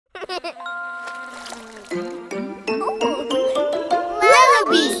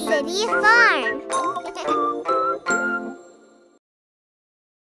City Farm.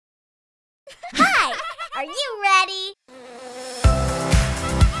 Hi! Are you ready?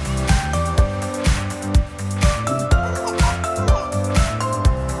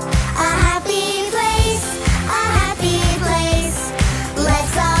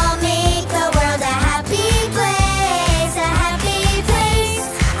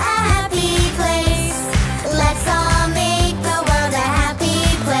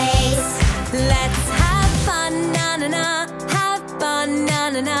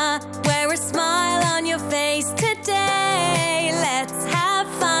 Wear a smile on your face today. Let's have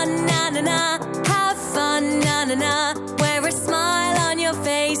fun, na-na-na. Have fun, na-na-na. Wear a smile on your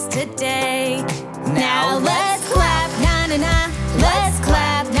face today. Now let's clap, na-na-na. Let's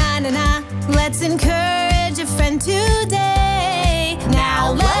clap, na-na-na. Let's encourage a friend today.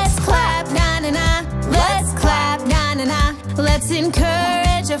 Now let's clap, na-na-na. Let's clap, na-na-na. Let's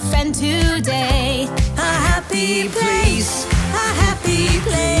encourage a friend today. A happy place, a happy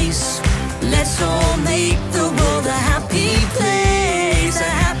place. Let's all make the world a happy place.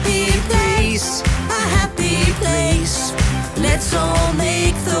 A happy place, a happy place. Let's all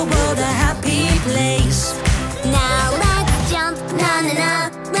make the world a happy place. Now let's jump, na-na-na.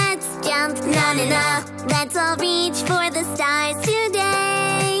 Let's jump, na-na-na. Let's all reach for the stars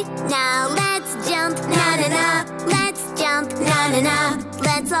today. Now let's jump, na-na-na. Let's jump, na-na-na.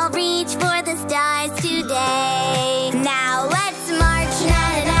 Let's all reach for the stars today. Now let's march,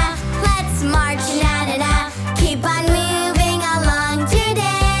 na-na-na. Let's march, na-na-na. Keep on moving along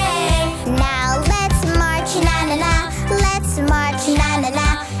today. Now let's march, na-na-na. Let's march,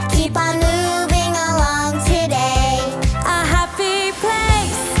 na-na-na. Keep on moving along today. A happy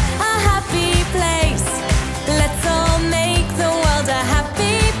place, a happy place. Let's all make the world a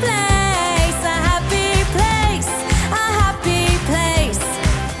happy place. A happy place, a happy place.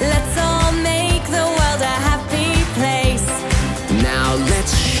 Let's all make the world a happy place. Now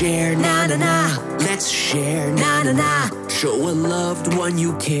let's share, na-na-na. Let's share, na-na-na. Show a loved one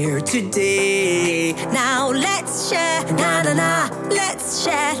you care today. Now let's share, na-na-na. Let's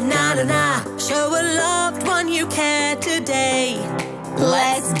share, na-na-na. Show a loved one you care today.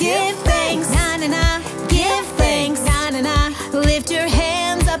 Let's give thanks, na-na-na. Give thanks, na-na-na. Lift your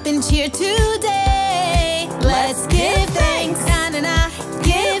hands up and cheer today. Let's give thanks, na-na-na.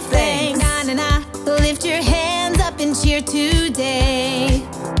 Give thanks, na-na-na. Lift your hands up and cheer today.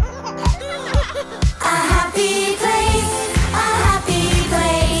 A happy place, a happy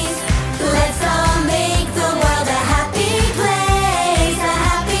place. Let's all make the world a happy place. A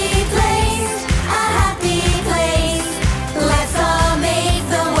happy place, a happy place. Let's all make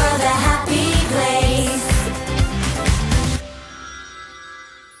the world a happy place.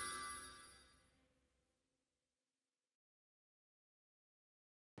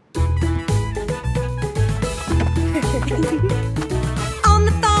 On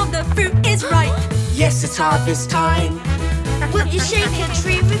the farm the fruit is ripe. Yes, it's harvest time. Will you shake a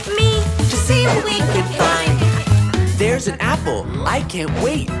tree with me To see what we can find. There's an apple. I can't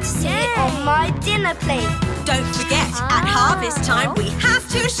wait. to sit on my dinner plate? Don't forget, at harvest time we have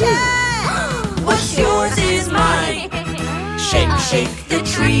to share. What's yours is mine. Shake, shake the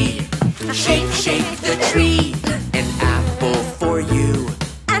tree. Shake, shake the tree. An apple for you.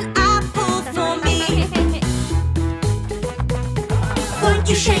 An apple for me. Won't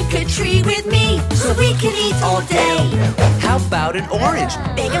you shake a tree with me so we can eat all day? How about an orange?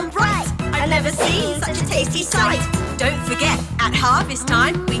 Big and bright. I've never seen such a tasty sight. Don't forget, at harvest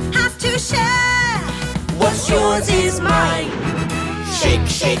time we have to share. What's yours is mine. Shake,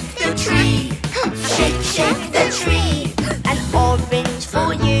 shake the tree. Shake, shake the tree. An orange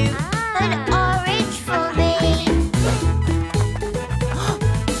for you. An orange for me.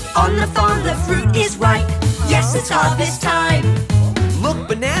 On the farm the fruit is ripe. Yes, it's harvest time. Look,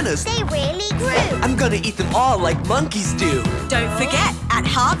 bananas. They really grew. I'm gonna eat them all like monkeys do. Don't forget, at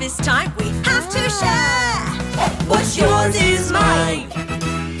harvest time we have to share. What's yours is mine.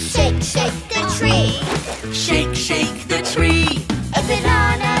 Shake, shake the tree. Shake, shake the tree. A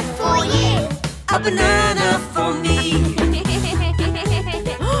banana for you. A banana for me.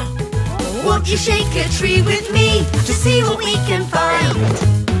 Won't you shake a tree with me to see what we can find?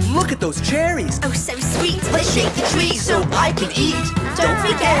 Look at those cherries. Oh, so sweet. Let's shake the tree so I can eat. Don't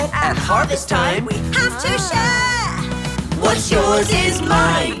forget, at harvest time we have to share. What's yours is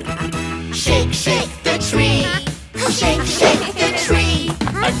mine. Shake, shake the tree. Shake, shake the tree.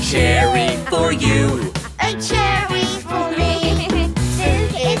 A cherry for you. A cherry for me.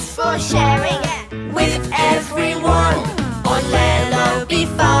 It's for sharing with everyone on Lellobee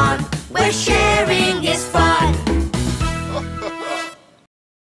Farm, where sharing is fun.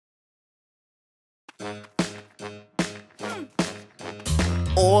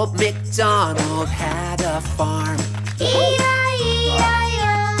 MacDonald had a farm. E-I-E-I-O.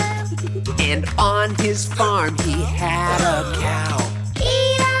 And on his farm he had a cow.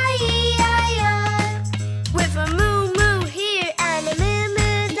 E-I-E-I-O. With a moo moo here and a moo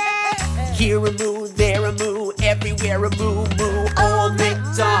moo there. Here a moo, there a moo, everywhere a moo moo. Old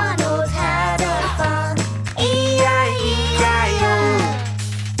MacDonald had a farm. E-I-E-I-O.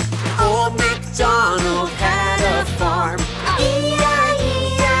 Old MacDonald had a farm.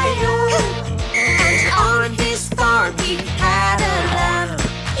 E-I-E-I-O. And on his farm he had a lamb.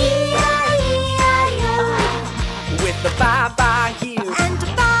 E-I-E-I-O. With a ba-ba here And a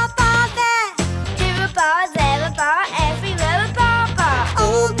ba-ba there. Here a bar, there a bar, everywhere a bar.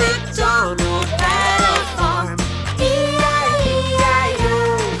 Old MacDonald had a farm. E-I-E-I-O.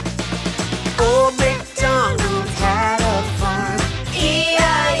 Old MacDonald had a farm.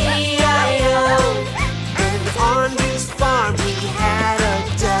 E-I-E-I-O. And on his farm he had a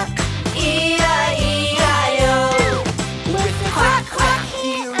duck. E-I-E-I-O. With a quack quack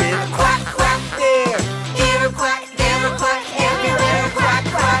here and a quack quack there. Here a quack, there a quack, everywhere a quack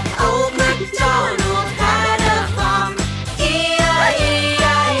quack. Old MacDonald had a farm.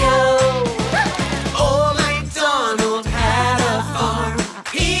 E-I-E-I-O. Old MacDonald had a farm.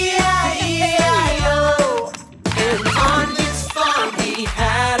 E-I-E-I-O. And on his farm he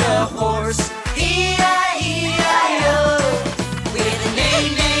had a horse. E-I-E-I-O. With a neigh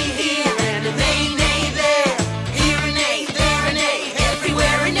neigh here and a neigh neigh there. Here a neigh, there a neigh,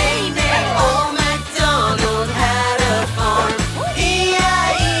 everywhere a neigh neigh. Old MacDonald had a farm.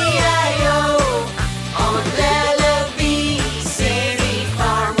 E-I-E-I-O. On Lellobee City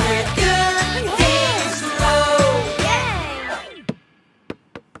Farm where good things grow.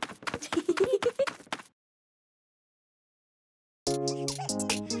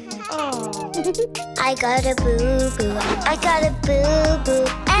 I got a boo-boo, I got a boo-boo,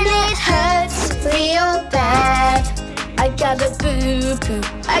 and it hurts real bad. I got a boo-boo,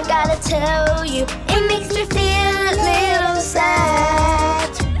 I gotta tell you, it makes me feel a little sad.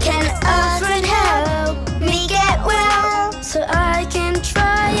 Can a friend help me get well, so I can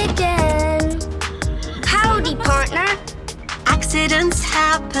try again? Howdy, partner. Accidents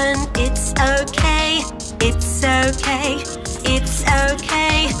happen, it's okay. It's okay, it's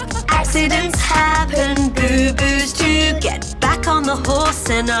okay. Accidents happen, boo-boos too. Get back on the horse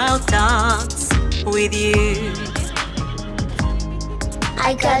and I'll dance with you.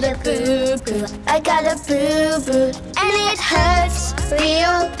 I got a boo-boo, I got a boo-boo, and it hurts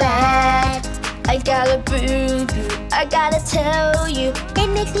real bad. I got a boo-boo, I gotta tell you, it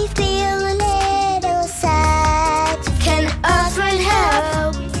makes me feel a little sad. Can a friend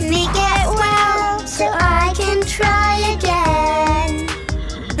help me get well, so I can try again?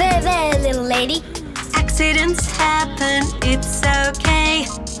 There, little lady. Accidents happen, it's okay.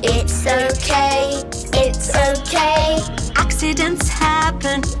 It's okay, it's okay. Accidents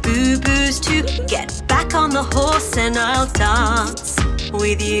happen, boo-boos too. Get back on the horse and I'll dance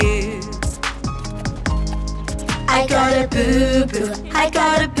with you. I got a boo-boo, I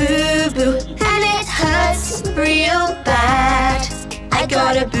got a boo-boo, and it hurts real bad. I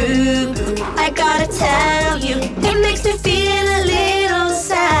got a boo-boo, I gotta tell you, it makes me feel a little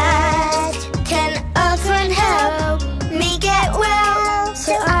sad. Can a friend help me get well,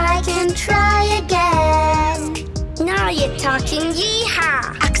 so I can try again? Now you're talking,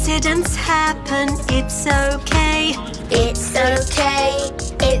 yee-haw! Accidents happen, it's okay. It's okay,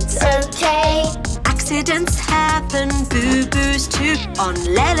 it's okay. Accidents happen, boo-boos too. On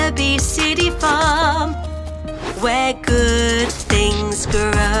Lellobee City Farm, where good things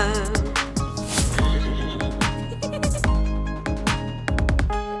grow.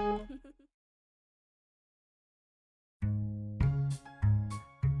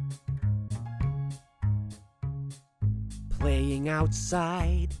 Playing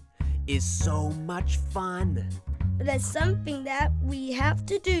outside is so much fun. There's something that we have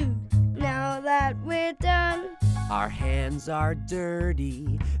to do now that we're done. Our hands are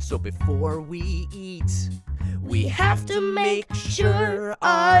dirty, so before we eat, we have to make sure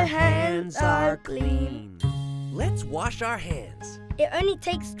our hands are clean. Let's wash our hands. It only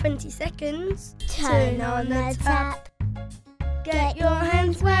takes 20 seconds. Turn on the tap. Get your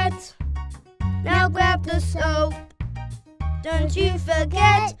hands wet. Now grab the soap. Don't you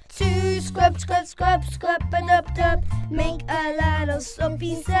forget to scrub, scrub, scrub, scrub it up, up. Make a lot of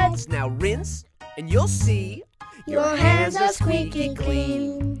soapy sets. Now rinse, and you'll see Your hands are squeaky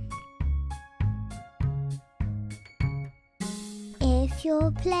clean. If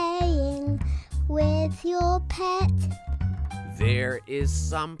you're playing with your pet, there is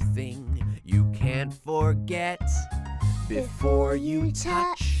something you can't forget. Before you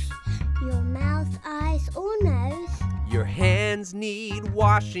touch Your mouth, eyes, or nose. Your hands need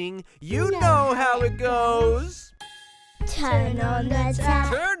washing. You know how it goes. Turn on the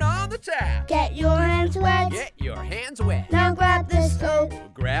tap. Turn on the tap. Get your hands wet. Get your hands wet. Now grab the soap.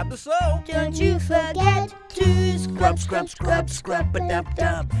 Grab the soap. Don't you forget to scrub, scrub, scrub,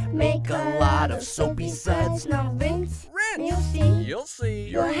 scrub-a-dub-dub. Make a lot of soapy suds. Now rinse. Rinse. You'll see. You'll see.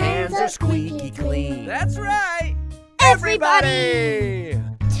 Your hands are squeaky clean. That's right. Everybody!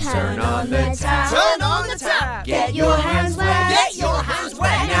 Turn on the tap. Turn on the tap. Get your hands wet. Get your hands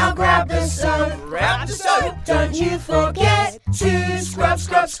wet. Now grab the soap. Grab the soap. Don't you forget to scrub,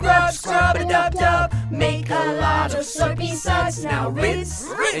 scrub, scrub, scrub-a-dub-dub. Make a lot of soapy suds. Now rinse.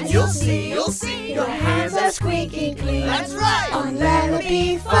 And you'll see. You'll see. Your hands are squeaky clean. That's right. On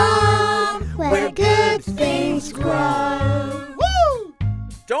Lellobee Farm, where good things grow. Woo!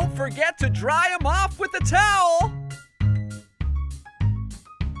 Don't forget to dry them off with a towel.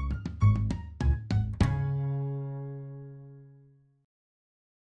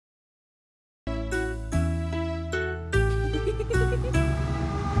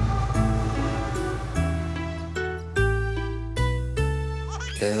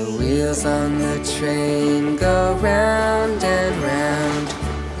 The wheels on the train go round and round,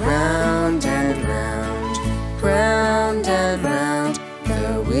 round and round, round and round.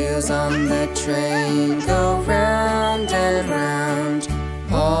 The wheels on the train go round and round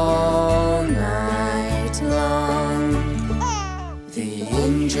all night long. The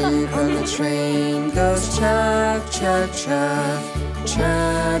engine on the train goes chug, chug, chug,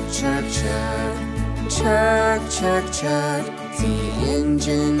 chug, chug, chug, chug, chug, chug. The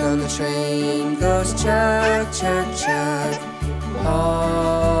engine on the train goes chug, chug, chug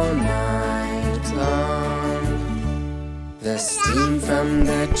all night long. The steam from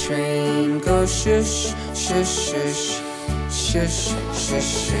the train goes shush, shush, shush, shush,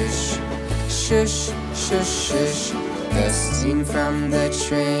 shush, shush, shush, shush, shush. The steam from the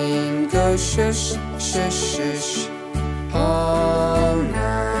train goes shush, shush, shush all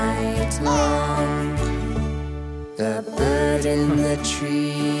night long. The bird in the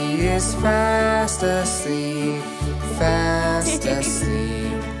tree is fast asleep, fast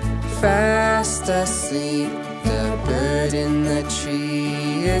asleep, fast asleep. The bird in the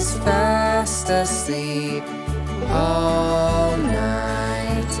tree is fast asleep all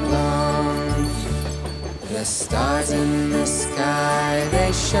night long. The stars in the sky,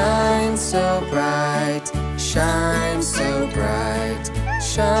 they shine so bright, shine so bright,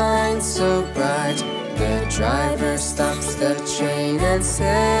 shine so bright. The driver stops the train and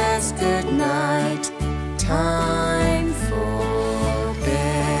says good night. Time for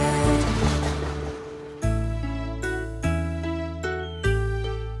bed.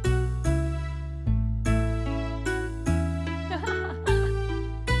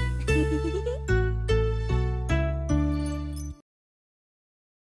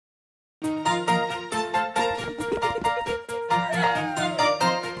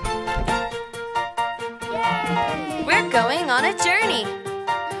 We're going on a journey.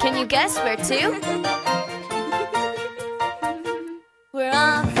 Can you guess where to? We're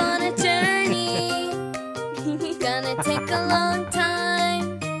off on a journey. Gonna take a long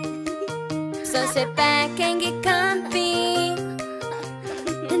time. So sit back and get comfy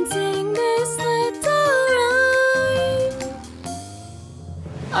and sing this little rhyme.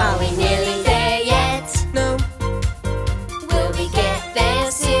 Are we nearly there yet? No, Will we get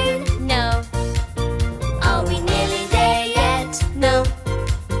there soon? No. Are we nearly there yet? No.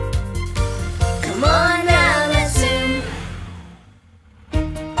 Come on now, let's zoom.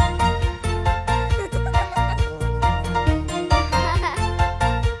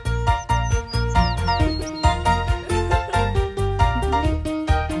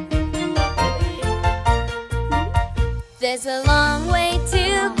 There's a long way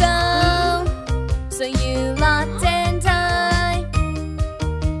to go, so you lot and I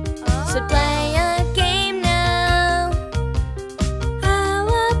should play a game now. How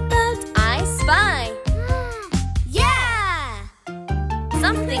about I spy? Yeah!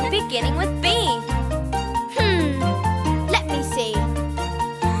 Something beginning with B. Let me see.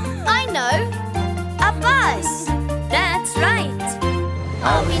 I know. A bus. That's right.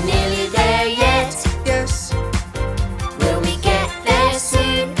 Are we nearly there yet? yes. Will we get there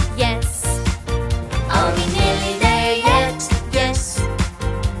soon? Yes. Are we nearly there yet? Yes.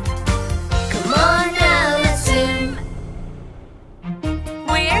 Come on now, let's zoom.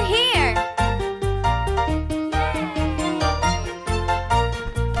 We're here.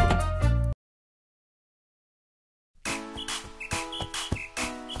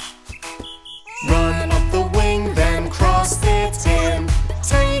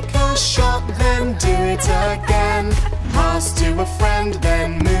 a friend,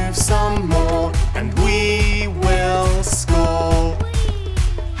 then move some more, and we will score.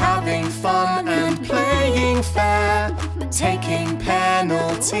 Having fun and playing fair, taking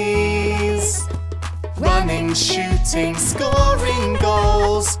penalties, running, shooting, scoring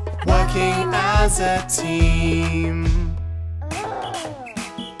goals, working as a team.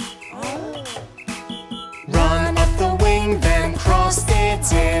 Run up the wing, then cross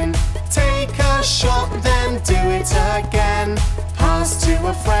it in. Take a shot, then do it again. Pass to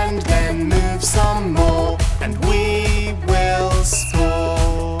a friend, then move some more, and we will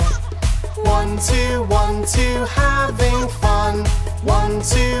score. 1, 2, 1, 2, having fun. 1,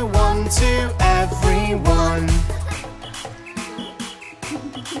 2, 1, 2, everyone.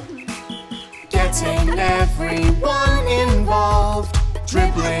 Getting everyone involved,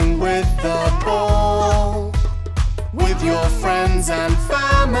 dribbling with the ball. With your friends and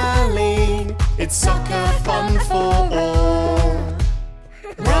family, it's soccer fun for all.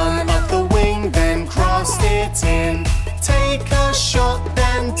 Run up the wing, then cross it in. Take a shot,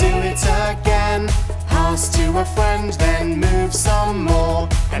 then do it again. Pass to a friend, then move some more,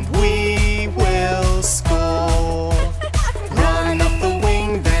 and we will score. Run up the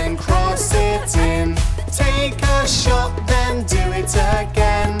wing, then cross it in. Take a shot, then do it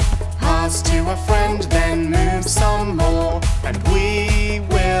again. Pass to a friend, then move some more, and we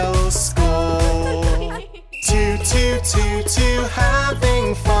will score. 2, 2, 2, 2,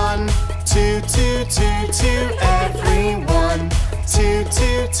 having fun. 2, 2, 2, 2, everyone. 2,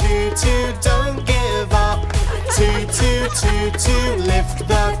 2, 2, 2, don't give up. 2, 2, 2, 2, lift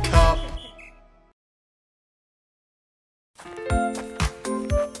the cup.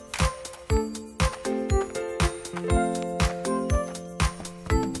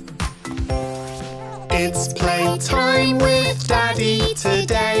 It's playtime with Daddy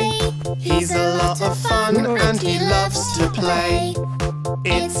today. He's a lot of fun and he loves to play.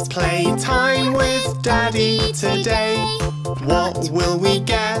 It's playtime with Daddy today. What will we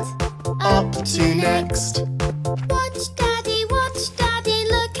get up to next? Watch Daddy,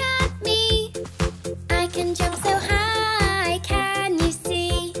 look at me. I can jump so high, can you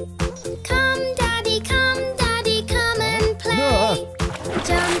see? Come Daddy, come and play.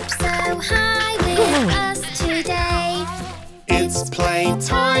 Jump so high with us today. It's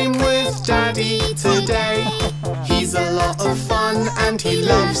playtime with Daddy today. He's a lot of fun and he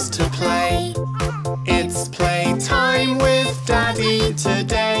loves to play. It's playtime with Daddy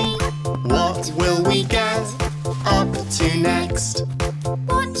today. What will we get up to next?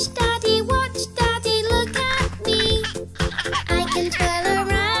 Watch Daddy, look at me. I can twirl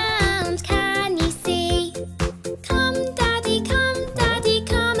around, can you see? Come Daddy,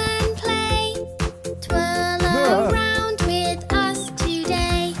 come and play. Twirl around with us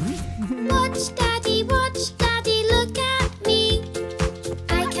today. Watch Daddy, look at me.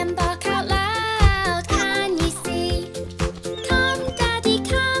 I can bark out loud, can you see? Come Daddy,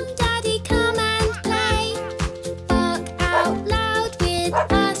 come and play. Bark out loud with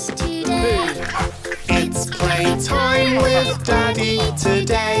us today. It's playtime with Daddy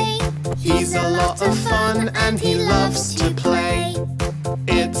today. He's a lot of fun and he loves to play.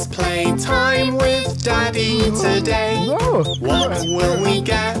 It's playtime with Daddy today. What will we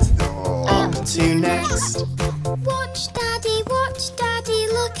get up to next? Watch Daddy,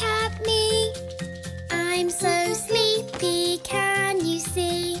 look at me. I'm so sleepy, can you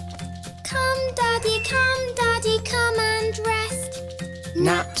see? Come Daddy, come and rest.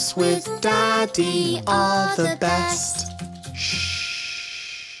 Naps with Daddy are the best.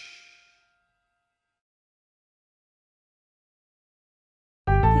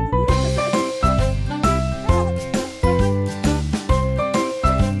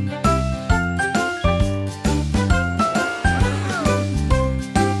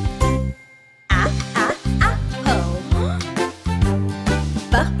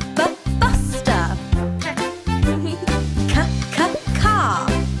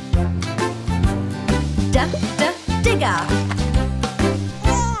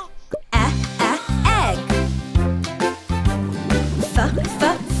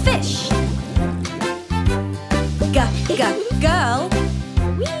 Girl.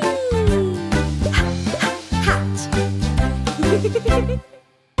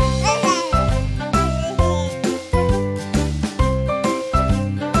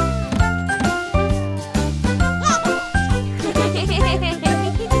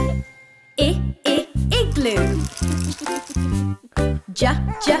 Igloo.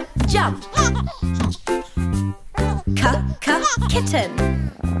 Jump. Kitten.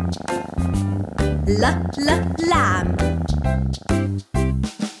 Lamb.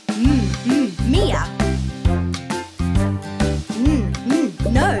 Mia.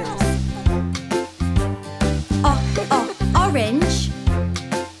 Nose. Orange.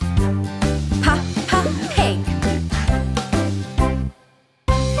 Pig.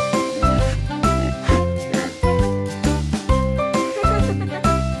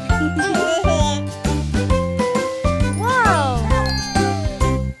 Whoa!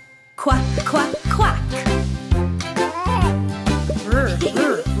 Quack, quack, quack.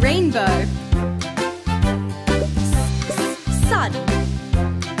 Rainbow. Sun.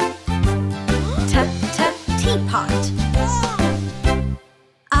 Teapot.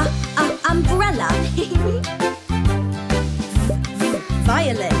 Umbrella.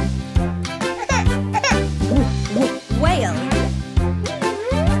 Violin. Whale.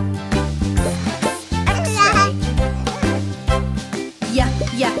 X-ray.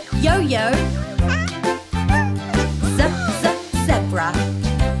 Yo-yo. Zebra.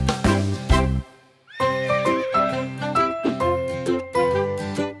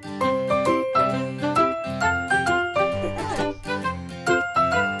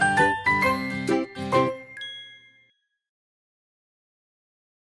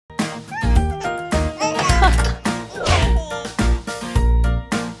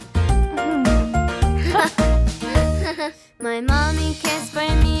 My mommy cares for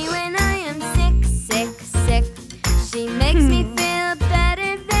me when I am sick. She makes me feel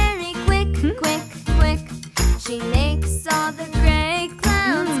better very quick. She makes all the gray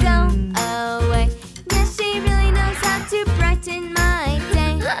clouds go away. Yes, she really knows how to brighten my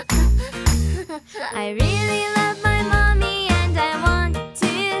day. I really love my mommy and I want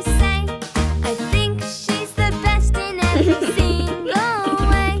to say I think she's the best in every single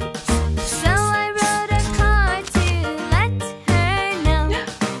way. So I wrote a card to let her know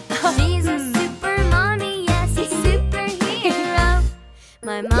she's a super mommy, yes, a superhero.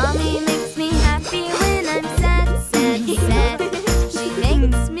 My mommy makes me happy when I'm sad. She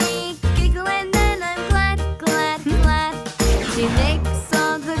makes me giggle and then I'm glad. She makes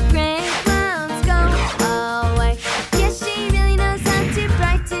all the gray clouds go away. Yes, she really knows how to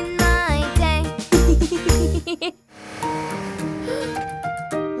brighten my day.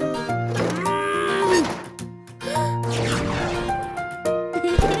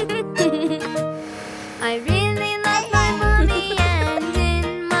 I really love my mommy, and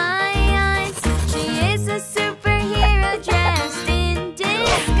in my eyes she is a superhero dressed in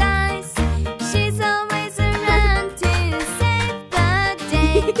disguise. She's always around to save the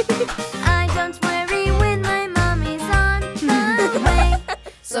day. I don't worry when my mommy's on the way.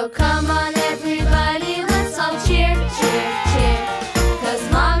 So come on everybody, let's all cheer. 'Cause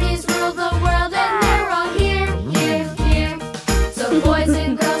mommies rule the world and they're all here. So boys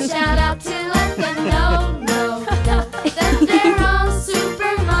and girls, shout out to let them know that they're all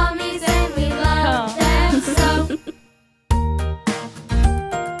super mommies and we love them so.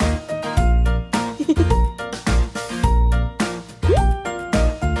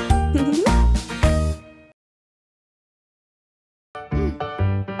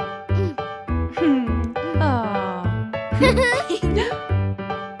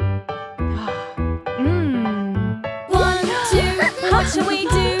 One, two, what shall we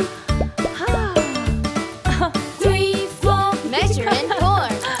do? 3, 4, Measure and pour.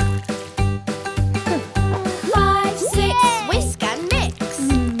 5, 6, Whisk and mix.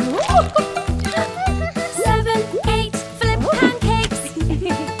 7, 8, flip pancakes.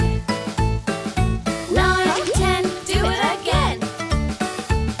 9, 10, do it again.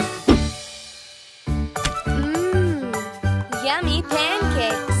 Yummy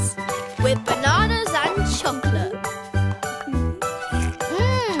pancakes with bananas and chocolate.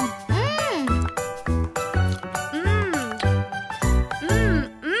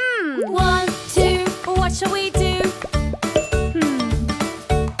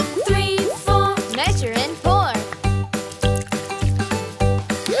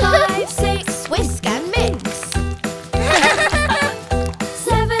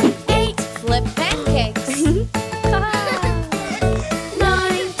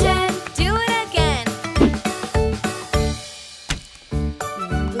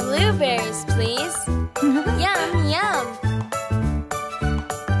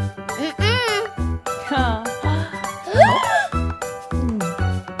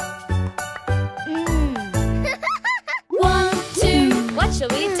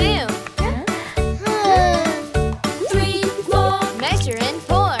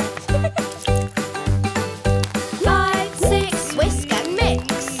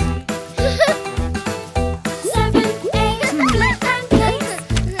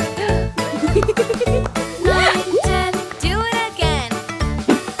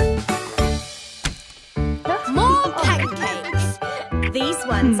 These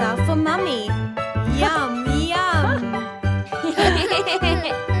ones are for Mummy. Yum, yum.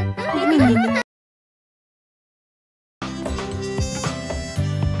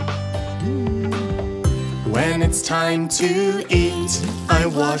 When it's time to eat, I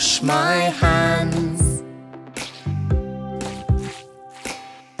wash my hands.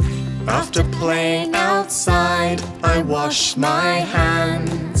 After playing outside, I wash my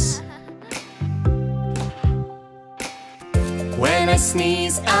hands. When I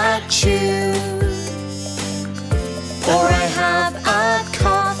sneeze at you, or I have a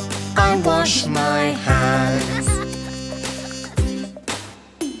cough, I wash my hands.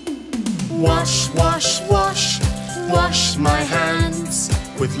 Wash, wash, wash, wash my hands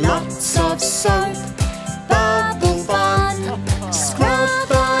with lots of soap. Bubble fun, scrub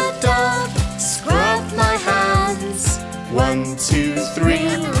the dub, scrub my hands. 1, 2, 3,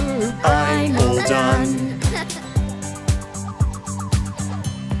 I'm all done.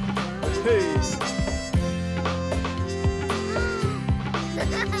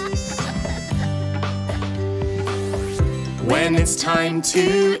 When it's time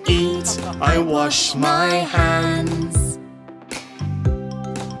to eat, I wash my hands.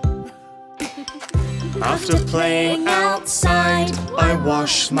 After playing outside, I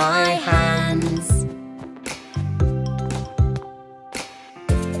wash my hands.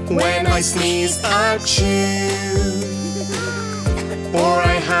 When I sneeze at you, or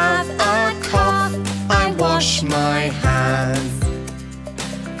I have a cough, I wash my hands.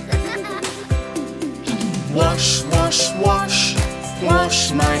 Wash, wash, wash,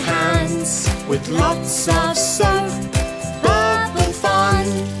 wash my hands with lots of soap. Bubble fun,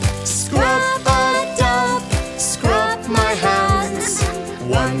 scrub a dub, scrub my hands.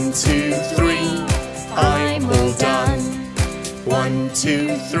 1, 2, 3, I'm all done. 1,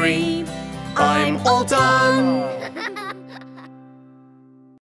 2, 3, I'm all done.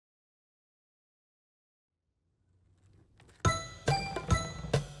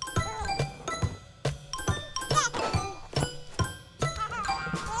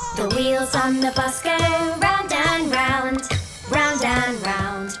 The wheels on the bus go round and round, round and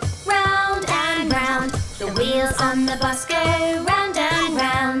round, round and round. The wheels on the bus go round and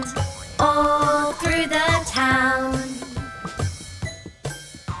round, all through the town.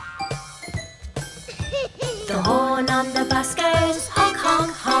 The horn on the bus goes honk,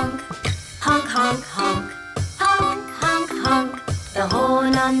 honk, honk, honk, honk, honk, honk, honk, honk. The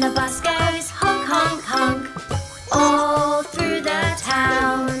horn on the bus goes honk, honk, honk, all through the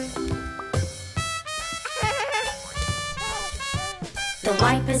town. The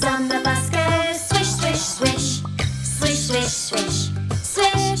wipers on the bus go swish, swish, swish, swish, swish, swish,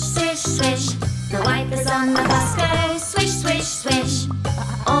 swish, swish, swish. The wipers on the bus go swish, swish, swish,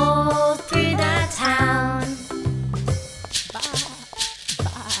 all through the town.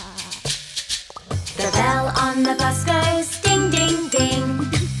 The bell on the bus goes ding, ding, ding,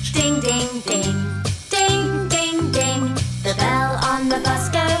 ding, ding, ding, ding, ding, ding. The bell on the bus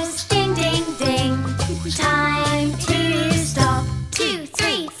goes ding, ding, ding. Time to stop. 2,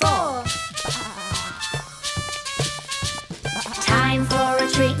 3, 4. Time for a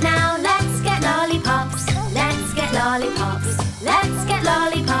treat now. Let's get lollipops. Let's get lollipops. Let's get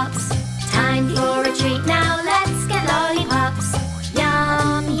lollipops. Time for a treat now. Let's get lollipops.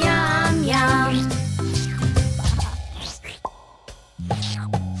 Yum, yum, yum.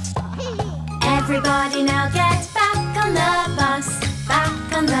 Everybody now get back on the bus.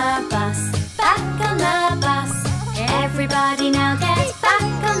 Back on the bus. Back on the bus. Everybody now get back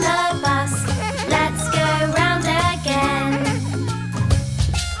on the bus. Let's go round again.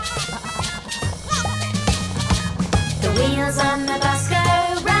 The wheels on the bus go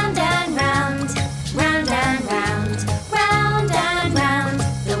round and round, round and round, round and round.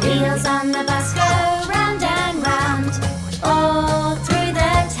 The wheels on the bus go round and round, all through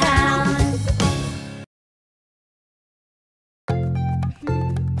the town.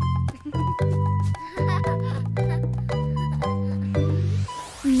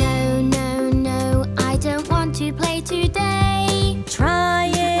 No, no, no, I don't want to play today. Try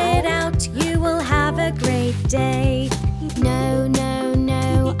it out, you will have a great day. No, no,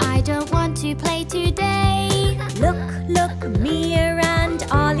 no, I don't want to play today. Look, look, Mia and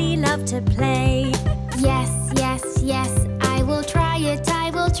Ollie love to play. Yes, yes, yes, I will try it,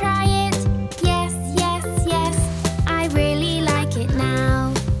 I will try it. Yes, yes, yes, I really like it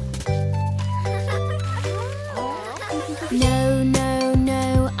now. No, no,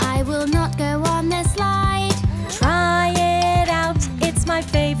 no, I will not go on the slide. Try it out, it's my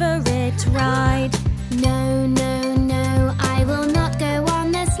favorite ride. No, no, no, I will not go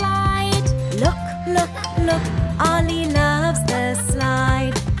on the slide. Look, look, look, Ollie loves the slide.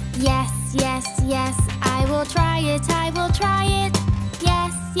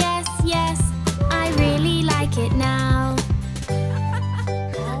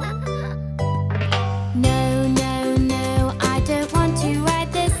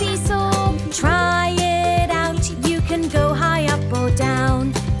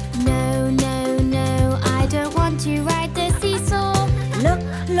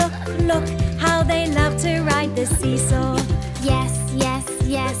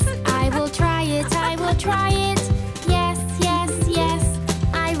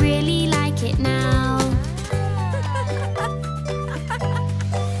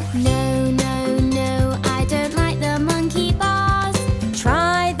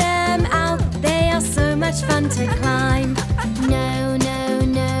 much fun to climb. No, no,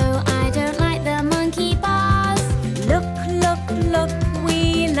 no, I don't like the monkey bars. Look, look, look,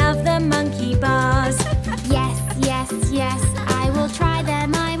 we love the monkey bars. Yes, yes, yes, I will try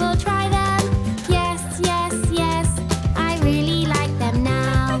them, I will try them. Yes, yes, yes, I really like them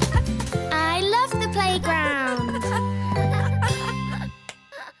now. I love the playground.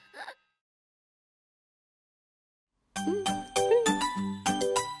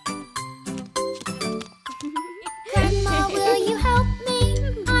 Grandma, will you help me?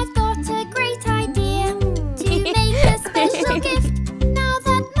 I've got a great idea to make a special gift now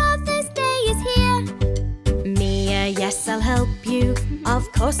that Mother's Day is here. Mia, yes, I'll help you.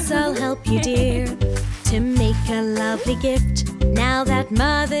 Of course I'll help you, dear. To make a lovely gift now that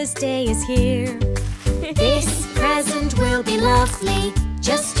Mother's Day is here. This present will be lovely.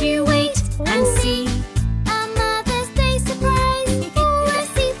 Just you wait and see. A Mother's Day surprise for a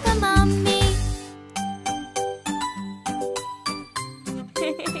seat for Mummy.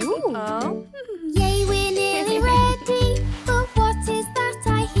 Yay, we're nearly ready. But what is that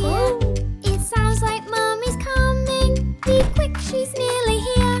I hear? It sounds like Mummy's coming. Be quick, she's nearly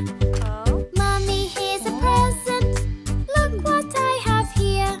here. Mummy, here's a present. Look what I have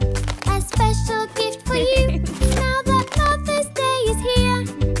here. A special gift for you now that Mother's Day is here.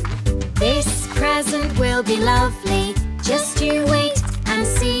 This present will be lovely. Just you wait and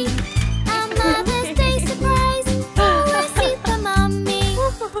see. A Mother's Day surprise for a seat for Mummy.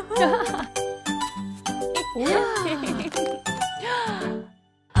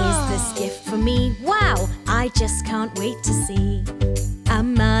 Is this gift for me? Wow, I just can't wait to see. A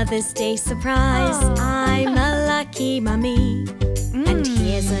Mother's Day surprise. I'm a lucky mummy. And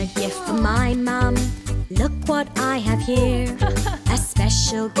here's a gift for my mum. Look what I have here. A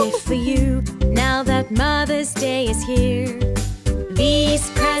special gift for you now that Mother's Day is here. These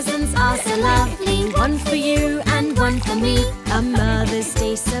presents are so lovely. One for you and one for me. A Mother's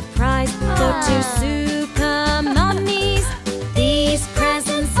Day surprise for two super mummies. These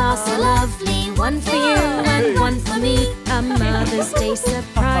presents are so lovely. One for you and one for me. A Mother's Day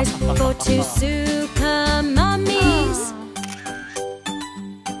surprise for two super mummies.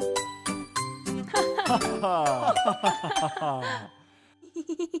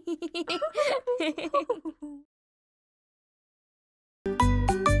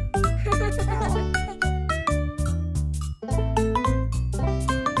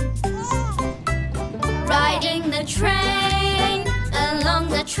 Riding the train along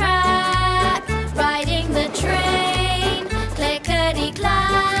the track. Riding the train,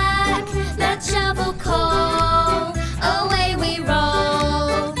 clickety-clack. Let shovel call, away we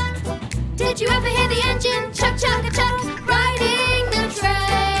roll. Did you ever hear the engine chuck, chuck, chuck? Riding the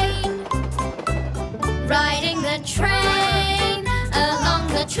train. Riding the train along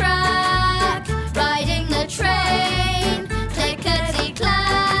the track. Riding the train,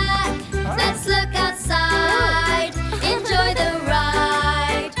 clickety-clack. Let's look outside, enjoy the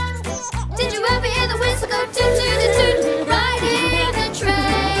ride. Did you ever hear the whistle go toot, toot, toot? Riding the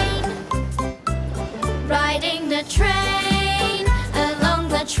train. Riding the train along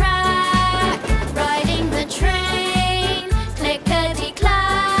the track. Riding the train,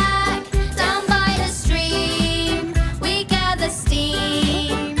 clickety-clack. Down by the stream, we gather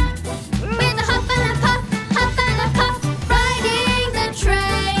steam. With a huff and a puff, huff and a puff. Riding the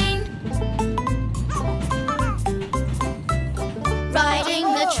train. Riding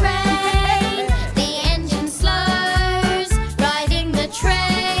the train, the engine slows. Riding the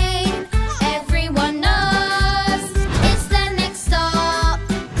train, everyone knows it's the next stop.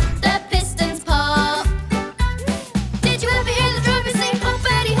 The pistons pop. Did you ever hear the driver say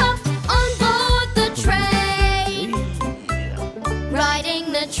hoppity hop on board the train? Riding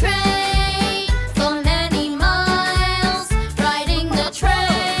the train for many miles. Riding the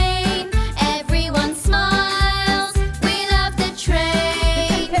train, everyone smiles. We love the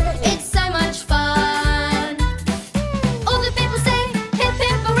train, it's so much fun. All the people say hip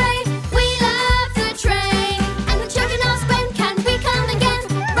hip hooray. We love the train, and the children ask when can we come again.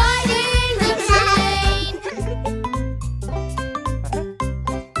 Riding the train.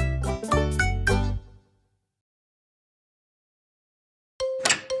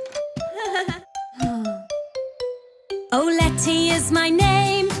 Oh, Letty is my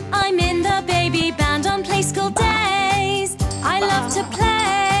name. I'm in the baby band on play school days. I love to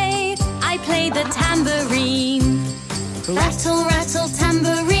play. I play the tambourine. Rattle, rattle,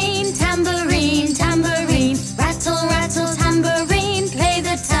 tambourine, tambourine, tambourine. Rattle, rattle, tambourine. Play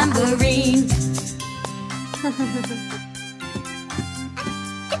the tambourine.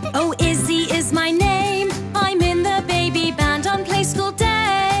 Oh, Izzy is my name. I'm in the baby band on play school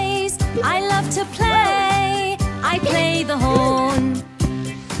days. I love to play.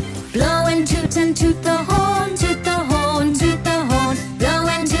 and toot the horn, toot the horn, toot the horn. Blow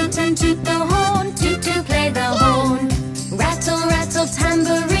and toot the horn, toot to play the horn. Rattle, rattle,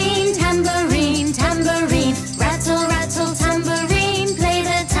 tambourine, tambourine, tambourine. Rattle, rattle, tambourine, play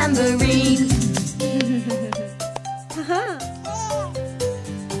the tambourine.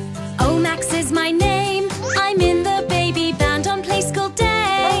 Oh, Max is my name. I'm in the baby band on play school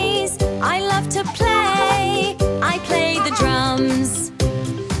days. I love to play. I play the drums.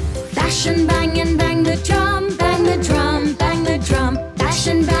 Bash and bang the drum, bang the drum, bang the drum. Bash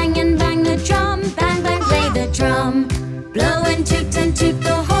and bang the drum, bang, bang, play the drum. Blow and toot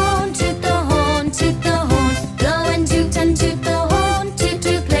the horn, toot the horn, toot the horn. Blow and toot the horn, toot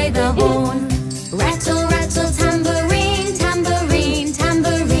to play the horn. Rattle, rattle, tambourine, tambourine,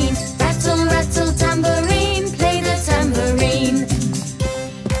 tambourine. Rattle, rattle, tambourine, play the tambourine.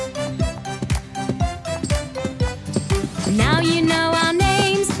 Now you know our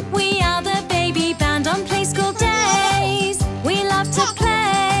names. We are the baby band on play school days. We love to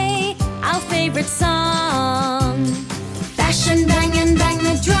play our favorite song. Bash and bang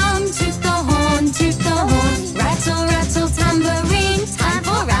the drum, toot the horn, toot the horn. Rattle, rattle, tambourine, time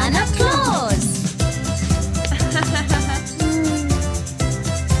for an applause.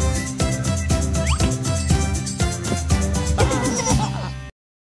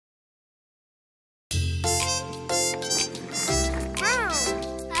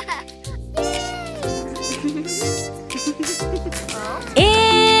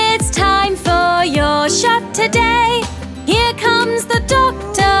 It's time for your shot today. Here comes the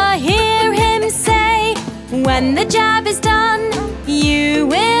doctor, hear him say, when the jab is done, you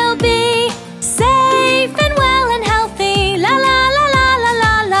will be safe and well and healthy. La la la la la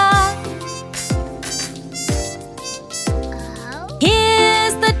la la.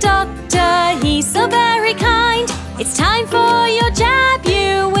 Here's the doctor, he's so very kind. It's time for your jab,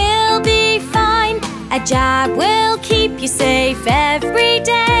 you will be fine. A jab will keep you safe every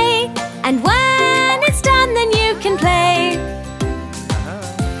day, and when it's done, then you can play.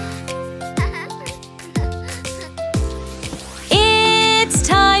 It's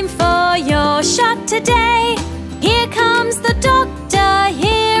time for your shot today. Here comes the doctor,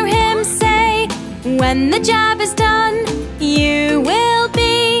 hear him say, when the jab is done, you will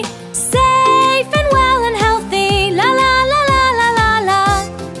be safe and well and healthy. La la la la la la la.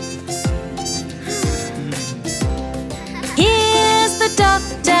 Here's the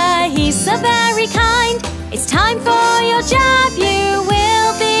doctor, he's so very kind. It's time for your jab, you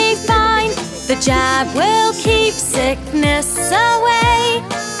will be fine. The jab will keep sickness away,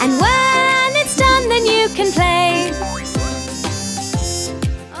 and when it's done, then you can play.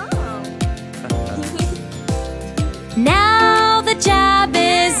 Now the jab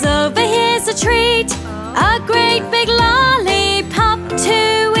is over, here's a treat. A great big lollipop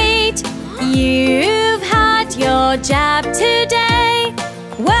to eat. You've had your jab today.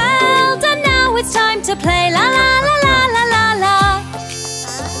 Well done, now it's time to play. La la la la la la la.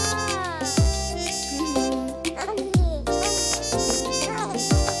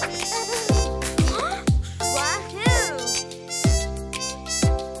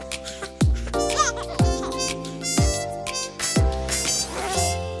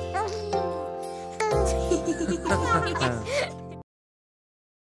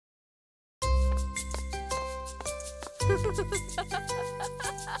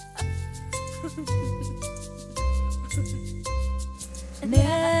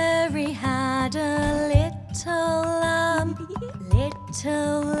 Mary had a little lamb,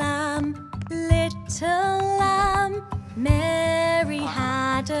 little lamb, little lamb. Mary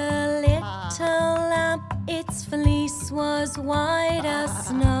had a little lamb, its fleece was white as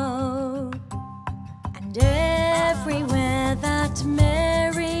snow. And everywhere that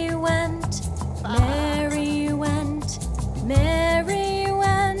Mary went, Mary went, Mary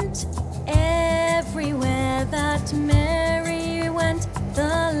went. Everywhere that Mary went,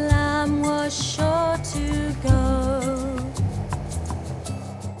 the lamb was sure to go.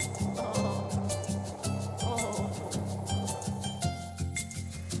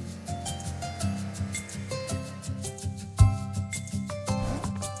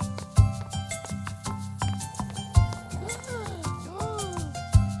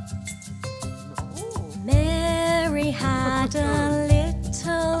 Mary had a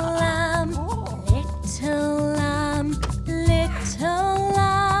little lamb, little lamb, little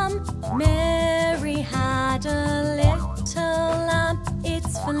lamb. Mary had a little lamb,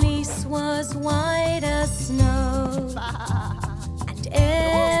 its fleece was white as snow. And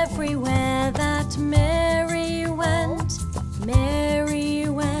everywhere that Mary went, Mary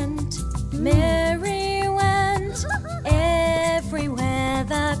went, Mary went. Everywhere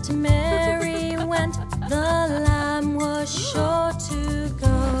that Mary went,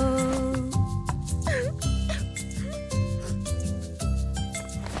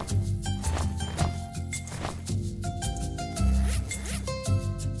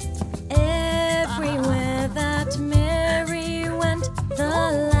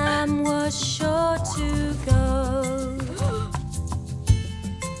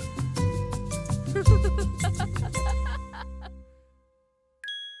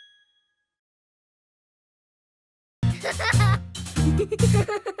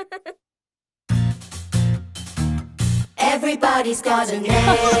 Everybody's got a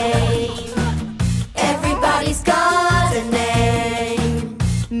name. Everybody's got a name.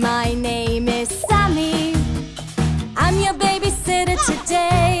 My name is Sammy. I'm your babysitter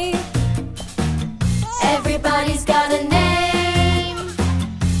today. Everybody's got a name.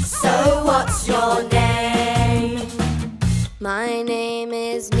 So what's your name? My name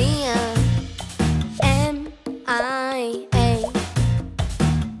is Mia. M-I-A.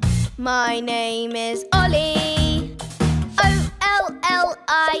 My name is Ollie. O-L-L-I-E.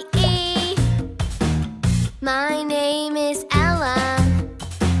 My name is Ella.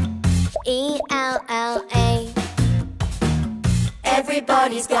 E-L-L-A.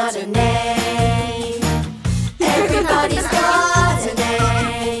 Everybody's got a name. Everybody's got a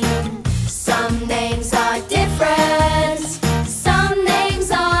name. Some names are different. Some names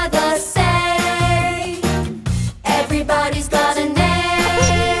are the same. Everybody's got a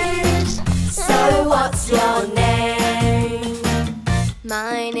name. So what's your name?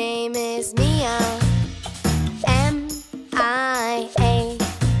 My name is Mia. M-I-A.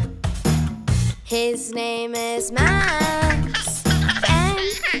 His name is Max.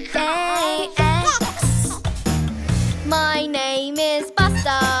 M-A-X. My name is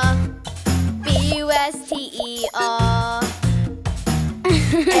Buster. B-U-S-T-E-R.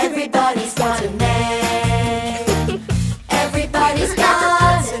 Everybody's got a name. Everybody's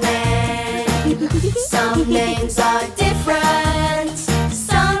got a name. Some names are different.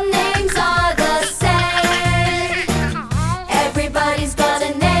 Some names are the same. Everybody's got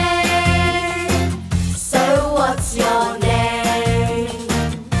a name. So what's your name?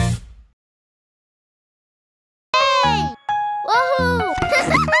 Hey! Woohoo!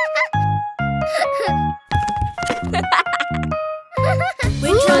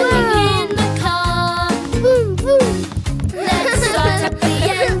 We're driving in the car. Boom, boom. Let's start up the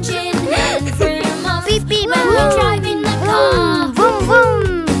engine and vroom off. Beep, beep, When boom. we drive in the car, Boom,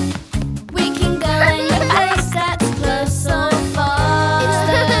 boom. we can go any place that's close or far. It's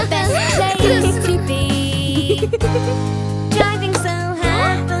the best place to be. Driving so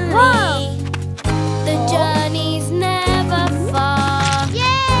happily. Whoa. The journey's never far.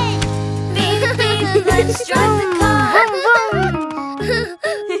 Yay! Beep, beep, let's drive the car.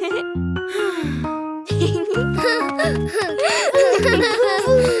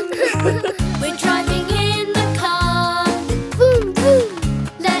 We're driving in the car. Boom, boom.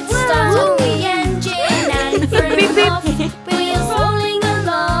 Let's start up the engine and vroom off. Wheels rolling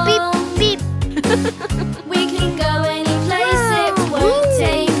along. Beep, beep. We can go any place, it won't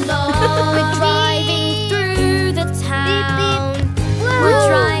take long. We're driving through the town. We're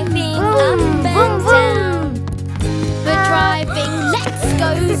driving up and down. We're driving, let's go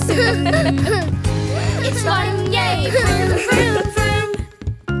zoom. It's fun, yay, vroom, vroom, vroom.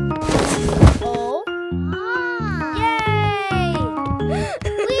 Oh. Yay!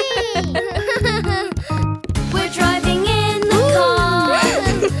 Whee! We're driving in the car.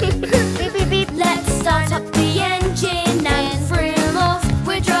 Beep, beep, beep. Let's start up the engine and vroom off.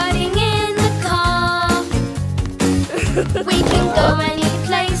 We're driving in the car. We can go any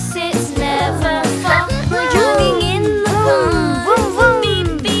place, it's never far. We're driving in the car. Beep,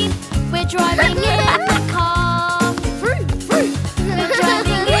 beep. We're driving in the car. We're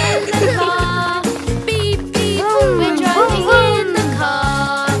driving in the car. Beep, beep. We're driving in the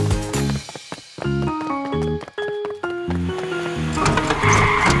car.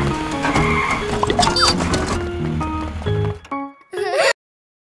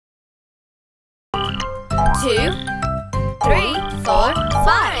 Two, three, 4,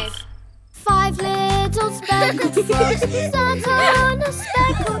 5. 5 little speckled frogs sat on a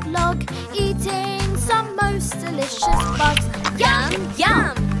speckled log, eating some most delicious bugs. Yum,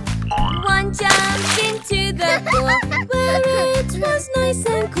 yum! One jumped into the pool where it was nice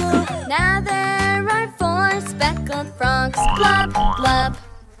and cool. Now there are 4 speckled frogs. Glub, glub.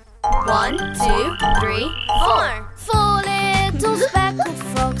 1, 2, 3, 4. 4 little speckled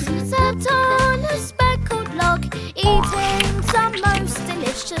frogs sat on a speckled log, eating some most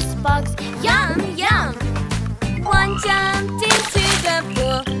delicious bugs. Yum, yum! One jumped into the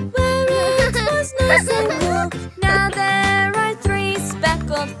pool where it was nice and cool. Now there are 3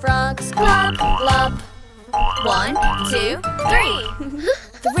 speckled frogs. Glub, glub. 1, 2, 3.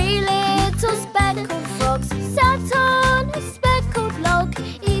 3 little speckled frogs sat on a speckled log,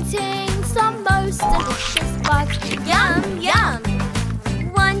 eating some most delicious bugs. Yum, yum!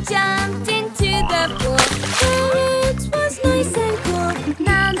 One jumped into the pool where it was nice and cool.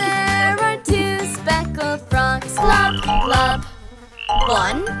 Now there are 2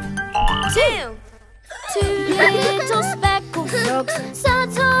 1, 2. 2 little speckled frogs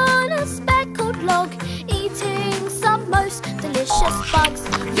sat on a speckled log, eating some most delicious bugs.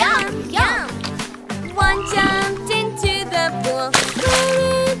 Yum, yum! One jumped into the pool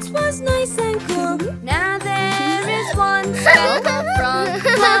where it was nice and cool. Now there is one speckled frog.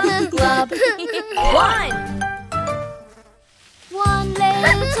 Glub, glub. 1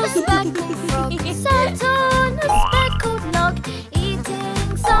 little speckled frog sat on a speckled log,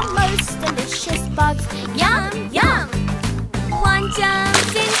 eating some most delicious bugs. Yum, yum! One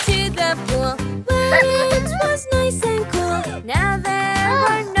jumped into the pool where it was nice and cool. Now there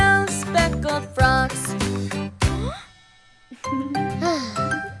are no speckled frogs.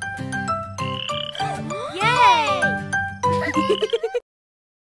 Yay!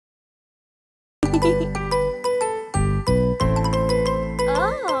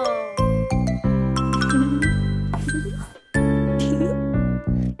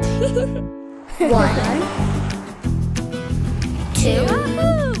 One, 2,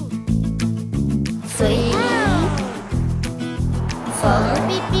 3, 4,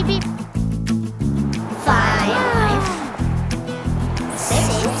 beep, beep, beep. 5, 6,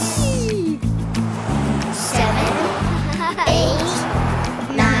 7, 8,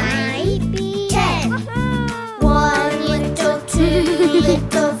 9, 10. 1 little, 2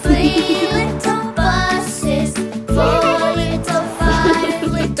 little, 3 little buses. 4 little, 5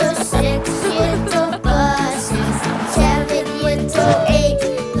 little, 6 little buses. 7 little, 8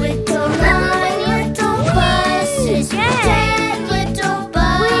 little, 9 little buses. 10 little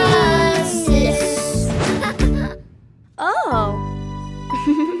buses. Oh.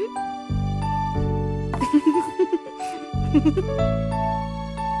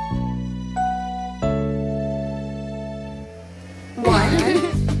 1,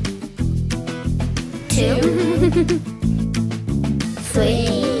 2, 3,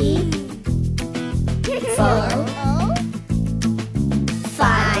 4,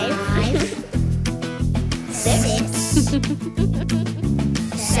 5, 6,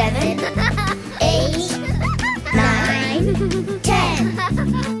 7, 8, 9, 10.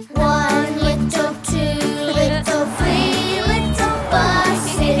 1 little, 2 little, 3 little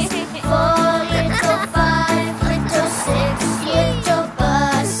buses. 4 little, 5 little, 6 little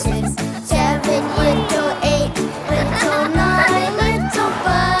buses. 7 little, 8 little, 9 little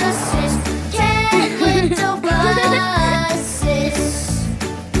buses. 10 little buses.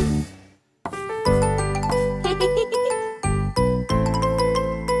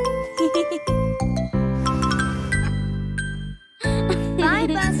 Bye,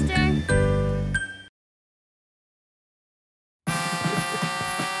 Buster.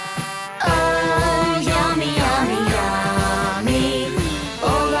 Oh, yummy, yummy, yummy.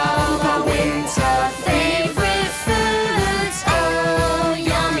 All of our winter favorite foods. Oh,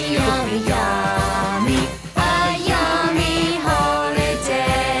 yummy, yummy, yummy. A yummy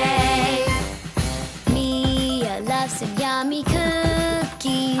holiday. Mia loves some yummy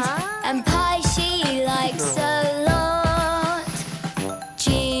cookies and pie she likes a lot.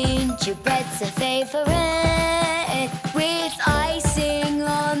 Gingerbread's her favorite with icing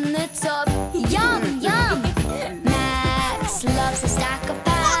on the top. Yum, yum! Max loves a stack of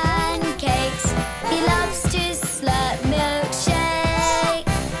pancakes. He loves to slurp milkshake.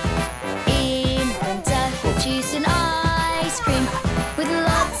 In winter he'll choose an ice cream with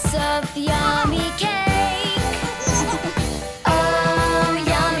lots of yummy cake. Oh,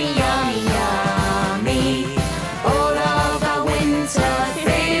 yummy, yummy, yummy. All of our winter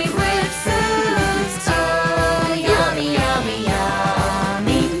favorite foods. Oh, yummy, yummy,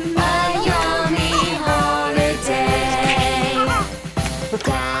 yummy. A yummy holiday.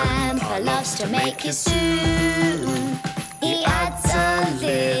 Grandpa loves to make his stew. He adds a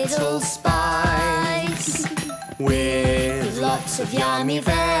little spice With lots of yummy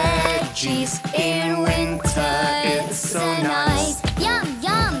veggies. In winter it's so nice. Yum,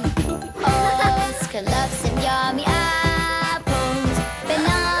 yum! Oscar loves some yummy apples,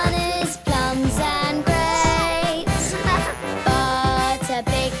 bananas, plums and grapes. But a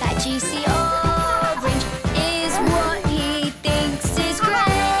big fat juicy orange is what he thinks is great.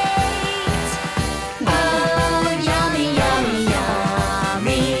 Oh, yummy, yummy,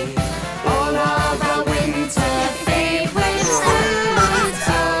 yummy. All of our winter favorite foods.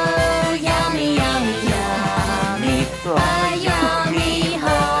 Oh, yummy, yummy, yummy. A yummy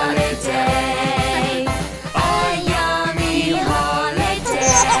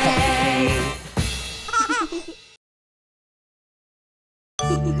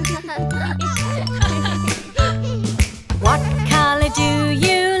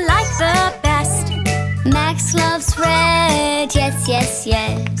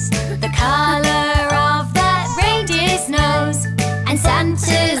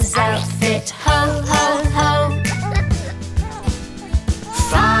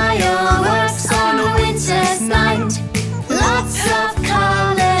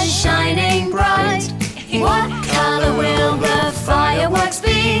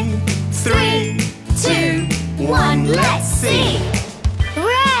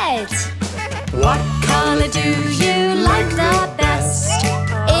What colour do you like the best?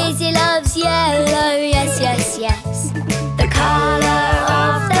 Izzy loves yellow, yes, yes, yes. The colour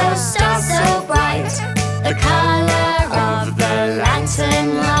of the star so bright, the colour of the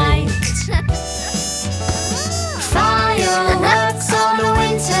lantern light. Fireworks on a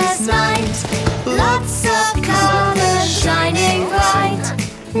winter's night, lots of colours shining bright.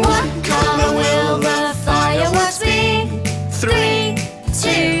 What colour will the fireworks be? 3,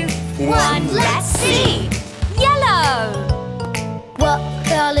 2, 1, let's see! Yellow! What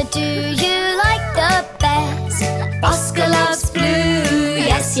colour do you like the best? Oscar loves blue,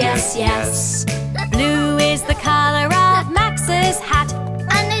 yes, yes, yes. Blue is the colour of Max's hat.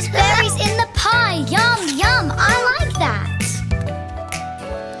 And there's berries in the pie. Yum, yum, I like that.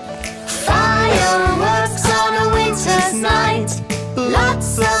 Fireworks on a winter's night,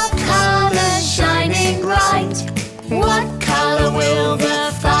 lots of colours shining bright. What colour will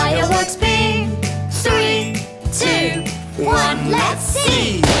the fireworks be? 3, 2, 1, let's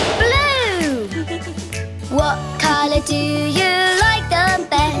see! Blue! What colour do you like the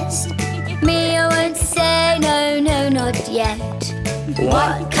best? Me, I won't say no, no, not yet.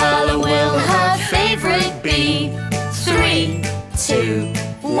 What colour will her favourite be? 3, 2,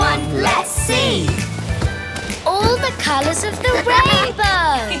 1, let's see! All the colours of the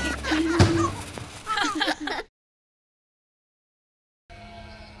rainbow!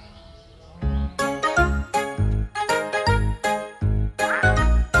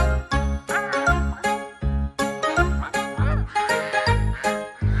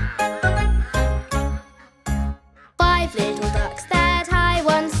 5 little ducks that I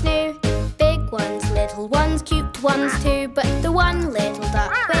once knew. Big ones, little ones, cute ones too. But the one little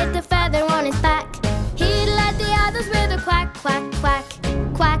duck with the feather on his back, he led the others with a quack, quack, quack.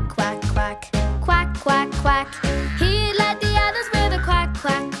 Quack, quack, quack. Quack, quack, quack. He led the others with a quack,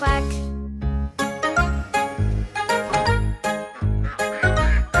 quack, quack.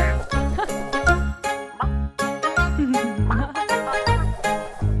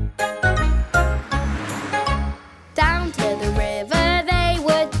 Down to the river they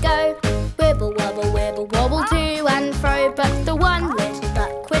would go, wibble wobble to and fro. But the one little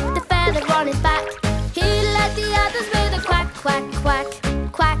duck with the feather on his back, he led the others with a quack, quack, quack.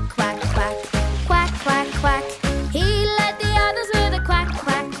 Quack, quack, quack. Quack, quack, quack. He led the others with a quack,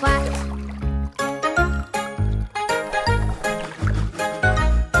 quack, quack.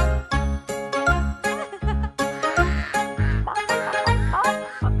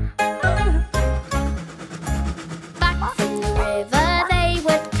 Back from the river they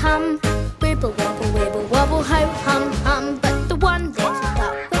would come, wibble wobble, ho hum hum. But the one little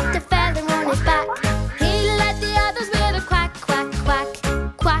duck with the feather on his back, he led the others with a quack, quack, quack.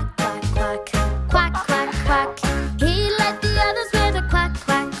 Quack, quack, quack. Quack, quack, quack. He led the others with a quack,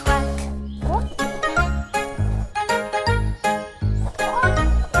 quack, quack.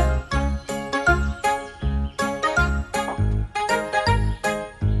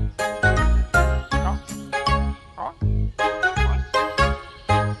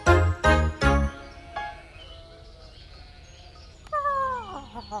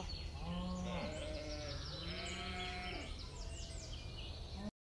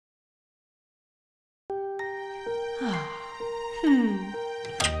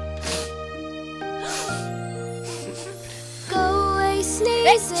 Go away,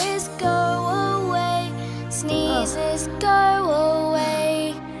 sneezes, go away. Sneezes, go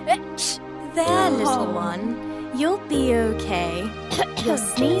away. There, little one, you'll be okay. Your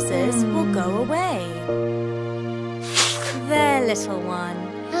sneezes will go away. There, little one,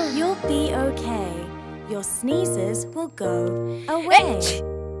 you'll be okay. Your sneezes will go away.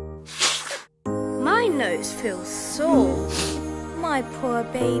 My nose feels sore. My poor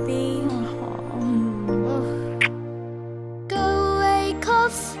baby. Go away,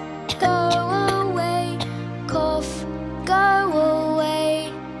 cough, go away. Cough, go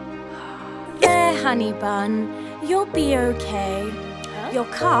away. There, honey bun, you'll be okay. Your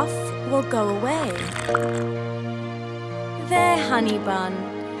cough will go away. There, honey bun,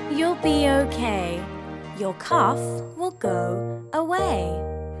 you'll be okay. Your cough will go away.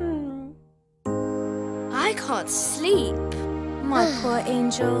 I can't sleep. My poor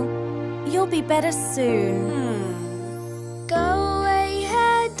angel, you'll be better soon. Go away,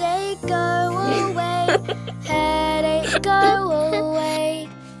 headache, go away. Headache, go away.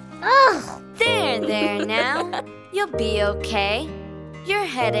 Oh, there now. You'll be okay. Your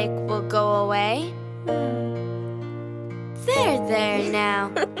headache will go away. There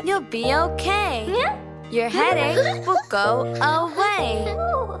now. You'll be okay. Your headache will go away.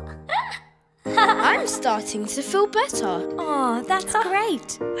 I'm starting to feel better. Oh, that's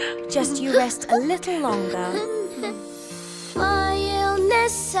great. Just you rest a little longer. My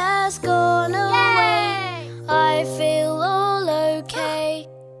illness has gone away. I feel all okay.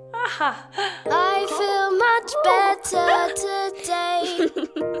 I feel much better today.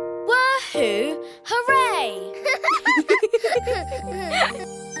 Woohoo! Hooray!